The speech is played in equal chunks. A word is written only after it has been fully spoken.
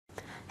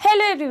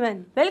Hello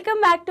everyone,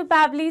 welcome back to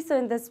Pabbly. So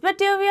in this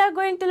video we are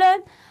going to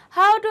learn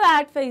how to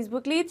add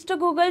Facebook leads to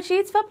Google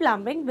Sheets for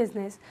plumbing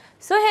business.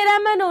 So here I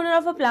am an owner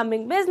of a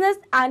plumbing business,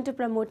 and to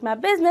promote my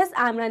business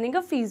I am running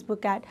a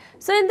Facebook ad.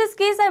 So in this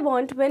case I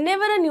want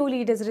whenever a new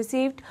lead is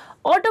received,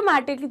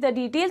 automatically the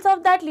details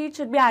of that lead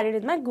should be added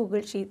in my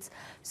Google Sheets.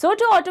 So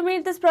to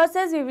automate this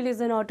process we will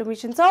use an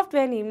automation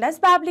software named as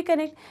Pabbly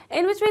Connect,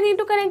 in which we need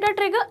to connect a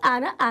trigger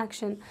and an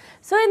action.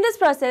 So in this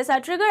process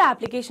our trigger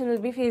application will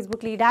be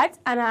Facebook lead ads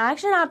and our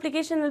action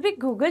application will be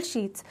Google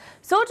Sheets.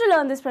 So to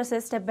learn this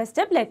process step by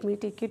step, let me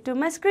take you to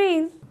my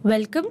screen.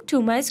 Welcome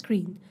to my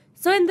screen.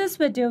 So in this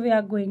video we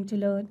are going to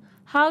learn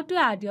how to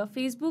add your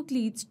Facebook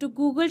leads to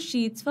Google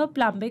Sheets for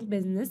plumbing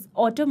business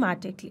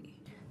automatically.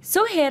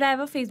 So here I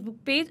have a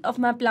Facebook page of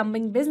my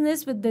plumbing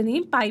business with the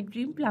name Pipe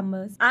Dream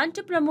Plumbers, and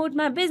to promote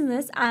my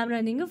business I am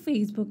running a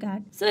Facebook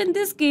ad. So in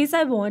this case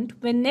I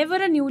want whenever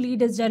a new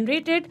lead is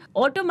generated,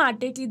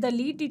 automatically the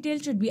lead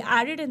details should be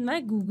added in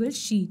my Google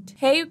Sheet.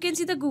 Here you can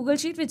see the Google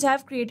Sheet which I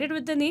have created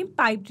with the name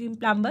Pipe Dream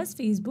Plumbers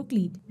Facebook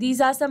lead.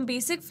 These are some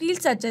basic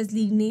fields such as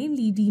lead name,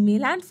 lead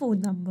email and phone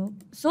number.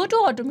 So to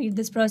automate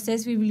this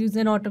process we will use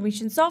an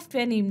automation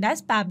software named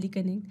as Pabbly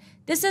Connect.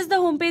 This is the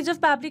homepage of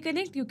Pabbly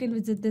Connect. You can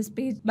visit this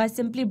page by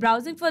simply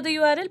browsing for the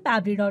URL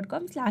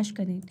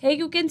pabbly.com/connect. Here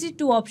you can see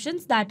two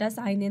options, that are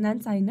sign in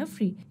and sign up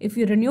free. If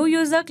you're a new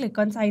user, click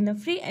on sign up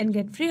free and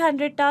get free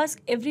 100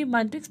 tasks every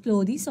month to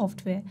explore the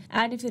software.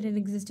 And if you're an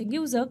existing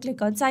user,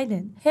 click on sign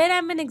in. Here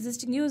I'm an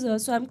existing user,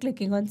 so I'm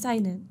clicking on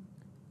sign in.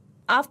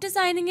 After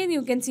signing in,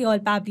 you can see all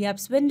Pabbly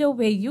apps window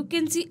where you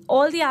can see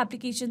all the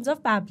applications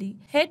of Pabbly.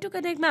 Here to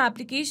connect my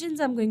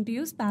applications, I'm going to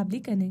use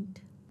Pabbly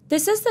Connect.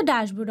 This is the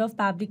dashboard of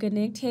Pabbly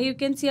Connect. Here you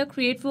can see a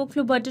create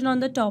workflow button on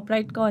the top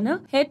right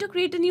corner. Here to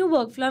create a new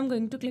workflow, I'm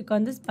going to click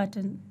on this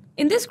button.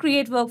 In this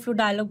create workflow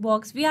dialog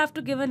box, we have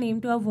to give a name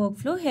to our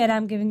workflow. Here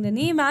I'm giving the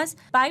name as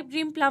Pipe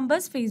Dream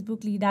Plumbers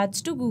Facebook lead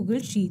ads to Google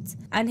Sheets.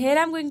 And here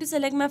I'm going to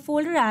select my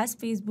folder as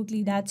Facebook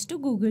lead ads to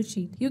Google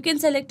Sheet. You can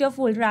select your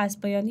folder as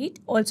per your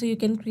need. Also you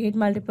can create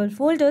multiple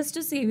folders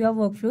to save your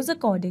workflows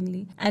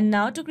accordingly. And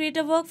now to create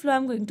a workflow,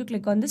 I'm going to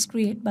click on this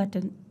create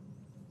button.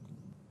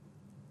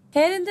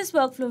 Here in this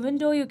workflow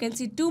window, you can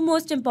see two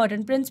most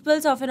important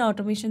principles of an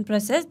automation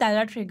process, that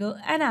are trigger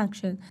and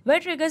action. Where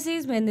trigger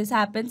says when this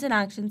happens and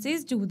action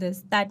says do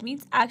this. That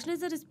means action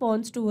is a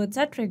response towards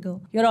a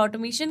trigger. Your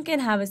automation can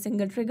have a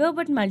single trigger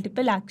but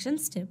multiple action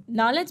steps.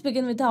 Now let's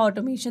begin with our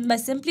automation by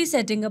simply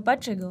setting up a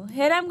trigger.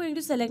 Here I'm going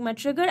to select my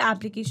trigger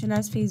application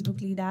as Facebook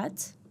lead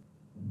ads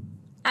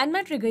and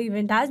my trigger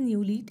event as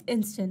new lead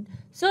instant,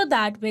 so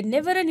that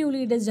whenever a new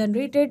lead is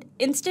generated,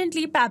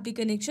 instantly Pabbly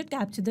Connect should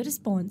capture the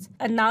response.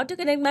 And now to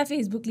connect my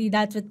Facebook lead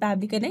ads with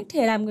Pabbly Connect,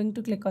 here I'm going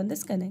to click on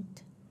this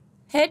connect.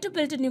 Here to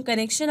build a new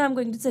connection, I'm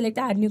going to select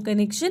add new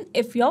connection.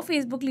 If your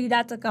Facebook lead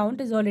ads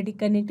account is already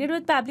connected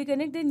with Pabbly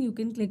Connect, then you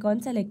can click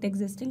on select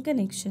existing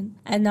connection.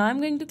 And now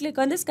I'm going to click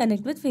on this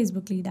connect with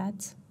Facebook lead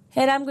ads.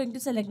 Here I'm going to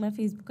select my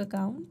Facebook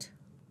account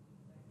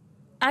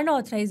and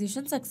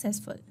authorization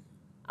successful.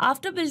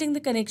 After building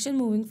the connection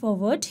moving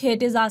forward, here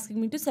it is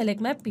asking me to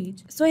select my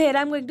page. So here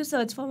I'm going to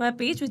search for my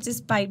page, which is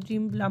Pipe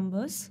Dream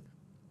Plumbers.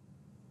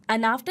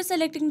 And after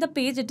selecting the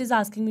page, it is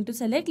asking me to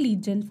select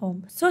lead gen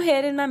form. So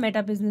here in my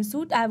Meta Business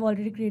Suite, I have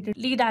already created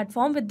lead ad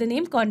form with the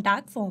name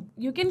contact form.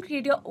 You can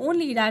create your own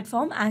lead ad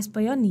form as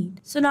per your need.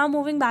 So now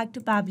moving back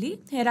to Pabbly,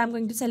 here I'm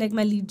going to select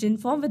my lead gen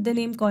form with the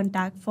name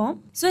contact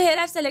form. So here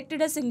I've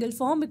selected a single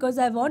form because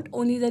I want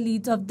only the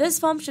leads of this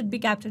form should be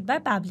captured by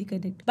Pabbly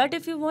Connect. But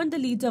if you want the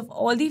leads of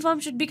all the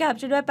forms should be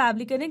captured by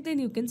Pabbly Connect, then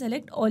you can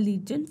select all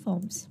lead gen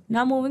forms.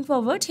 Now moving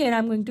forward, here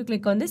I'm going to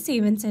click on the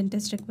save and send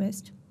test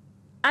request.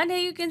 And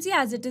here you can see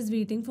as it is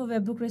waiting for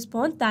webhook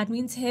response, that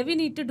means here we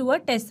need to do a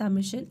test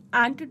submission.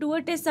 And to do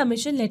a test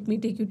submission, let me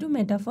take you to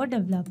Meta for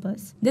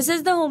Developers. This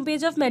is the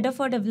homepage of Meta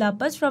for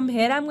Developers. From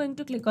here I'm going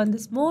to click on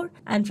this more,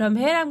 and from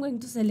here I'm going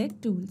to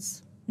select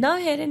tools. Now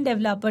here in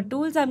developer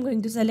tools, I'm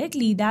going to select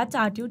lead ads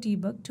RTO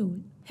debug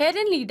tool. Here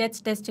in lead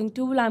ads testing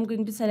tool, I'm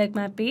going to select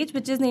my page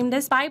which is named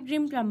as Pipe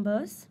Dream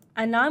Plumbers.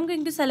 And now I'm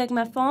going to select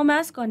my form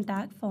as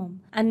contact form.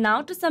 And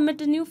now to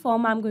submit a new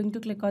form, I'm going to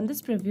click on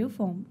this preview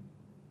form.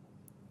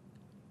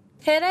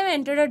 Here I've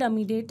entered a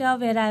dummy data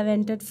where I've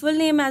entered full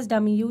name as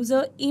dummy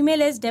user,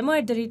 email as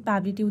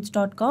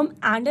demo@pabblytudes.com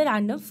and a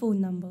random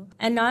phone number.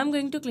 And now I'm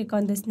going to click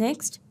on this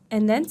next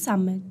and then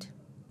submit.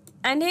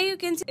 And here you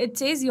can see it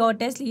says your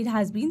test lead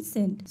has been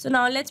sent. So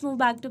now let's move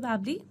back to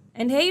Pabbly.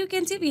 And here you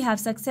can see we have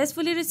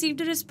successfully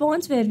received a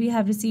response where we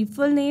have received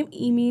full name,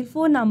 email,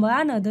 phone number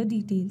and other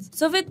details.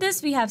 So with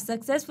this we have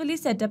successfully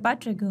set up our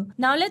trigger.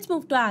 Now let's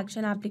move to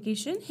action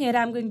application. Here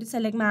I'm going to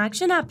select my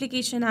action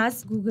application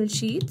as Google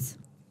Sheets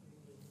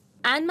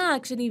and my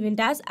action event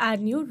as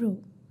add new row.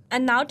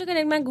 And now to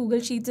connect my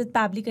Google Sheets with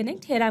Pabbly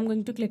Connect, here I'm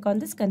going to click on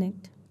this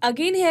connect.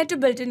 Again here to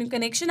build a new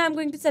connection, I'm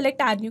going to select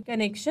add new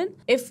connection.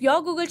 If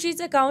your Google Sheets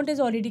account is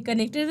already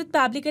connected with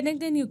Pabbly Connect,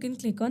 then you can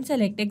click on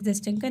select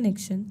existing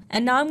connection.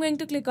 And now I'm going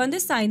to click on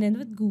this sign in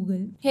with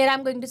Google. Here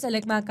I'm going to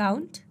select my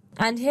account.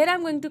 And here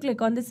I'm going to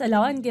click on this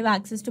allow and give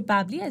access to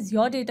Pabbly as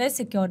your data is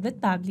secured with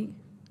Pabbly.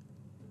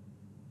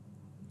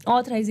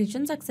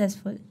 Authorization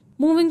successful.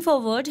 Moving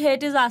forward, here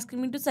it is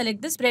asking me to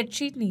select the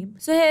spreadsheet name.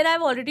 So here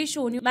I've already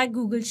shown you my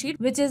Google Sheet,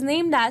 which is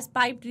named as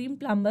Pipe Dream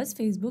Plumbers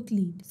Facebook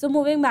Lead. So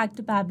moving back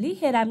to Pabbly,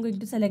 here I'm going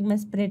to select my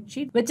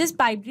spreadsheet, which is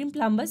Pipe Dream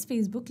Plumbers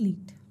Facebook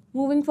Lead.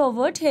 Moving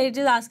forward, here it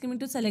is asking me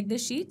to select the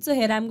sheet. So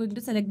here I'm going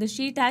to select the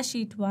sheet as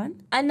sheet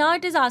 1. And now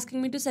it is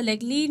asking me to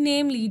select lead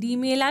name, lead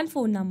email and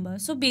phone number.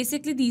 So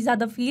basically these are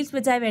the fields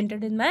which I've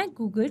entered in my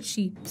Google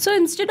Sheet. So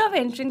instead of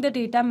entering the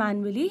data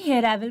manually,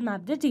 here I will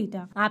map the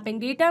data. Mapping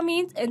data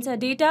means insert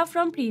data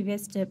from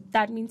previous step.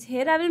 That means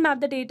here I will map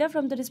the data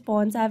from the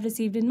response I have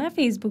received in my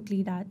Facebook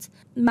lead ads.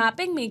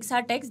 Mapping makes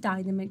our text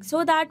dynamic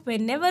so that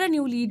whenever a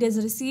new lead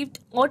is received,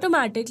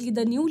 automatically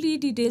the new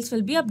lead details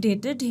will be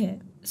updated here.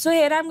 So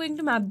here I am going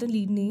to map the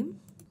lead name.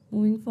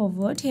 Moving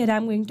forward, here I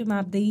am going to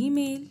map the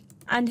email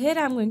and here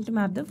I am going to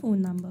map the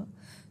phone number.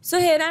 So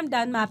here I am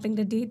done mapping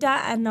the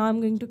data and now I am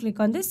going to click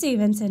on the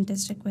save and send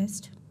test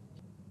request.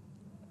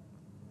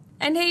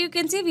 And here you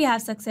can see we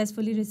have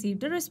successfully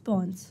received a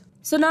response.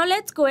 So now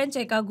let's go and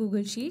check our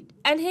Google Sheet.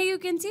 And here you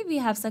can see we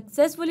have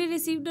successfully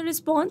received a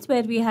response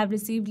where we have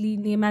received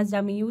lead name as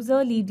dummy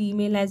user, lead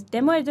email as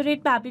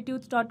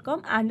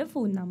demo@pabblytudes.com and a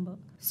phone number.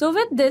 So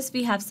with this,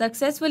 we have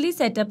successfully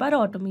set up our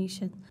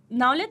automation.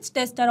 Now let's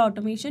test our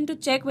automation to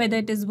check whether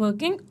it is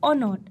working or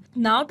not.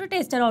 Now to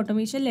test our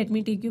automation, let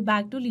me take you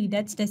back to lead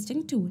ads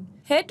testing tool.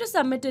 Here to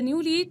submit a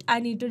new lead, I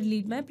need to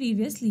delete my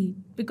previous lead.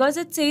 Because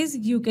it says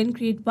you can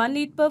create one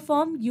lead per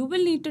form, you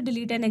will need to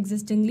delete an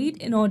existing lead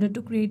in order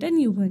to create a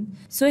new one.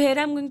 So here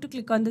I'm going to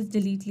click on this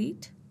delete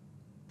lead.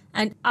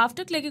 And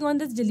after clicking on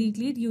this delete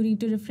lead, you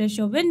need to refresh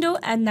your window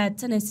and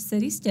that's a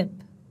necessary step.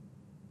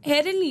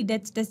 Here in lead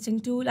ads testing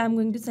tool, I'm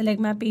going to select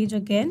my page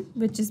again,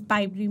 which is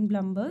Pipe Dream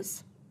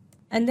Plumbers.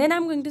 And then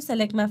I'm going to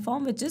select my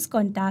form, which is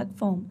contact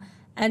form.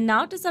 And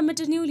now to submit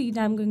a new lead,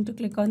 I'm going to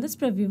click on this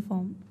preview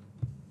form.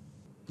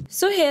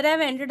 So here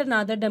I've entered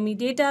another dummy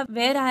data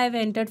where I have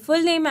entered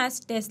full name as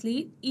test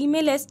lead,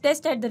 email as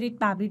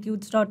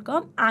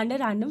test@pabblytudes.com and a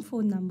random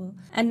phone number.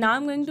 And now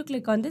I'm going to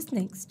click on this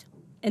next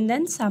and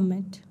then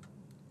submit.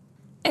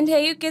 And here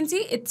you can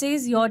see it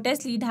says your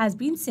test lead has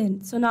been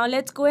sent. So now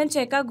let's go and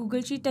check our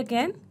Google Sheet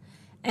again.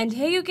 And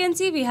here you can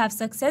see we have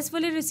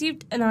successfully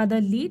received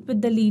another lead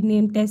with the lead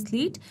name test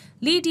lead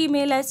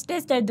email as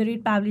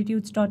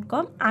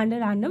test@pabblytudes.com and a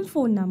random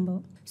phone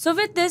number. So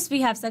with this,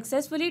 we have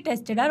successfully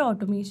tested our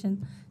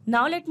automation.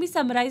 Now let me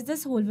summarize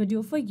this whole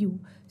video for you.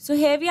 So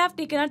here we have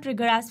taken our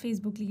trigger as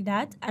Facebook lead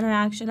ads and our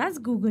action as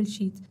Google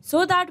Sheets.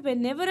 So that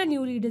whenever a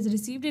new lead is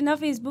received in our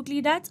Facebook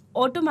lead ads,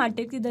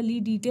 automatically the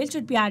lead details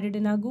should be added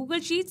in our Google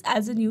Sheets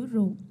as a new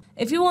row.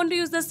 If you want to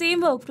use the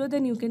same workflow,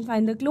 then you can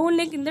find the clone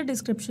link in the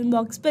description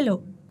box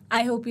below.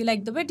 I hope you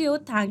liked the video.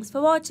 Thanks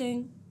for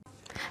watching.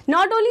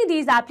 Not only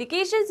these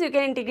applications, you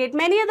can integrate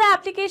many other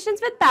applications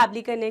with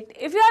Pabbly Connect.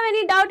 If you have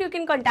any doubt, you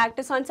can contact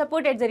us on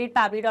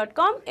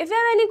support@pabbly.com. If you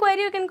have any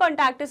query, you can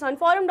contact us on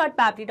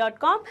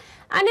forum.pabbly.com.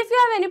 And if you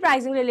have any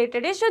pricing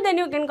related issue, then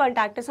you can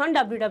contact us on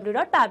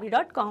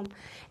www.pabbly.com.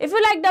 If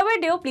you liked the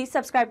video, please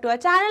subscribe to our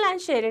channel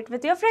and share it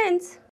with your friends.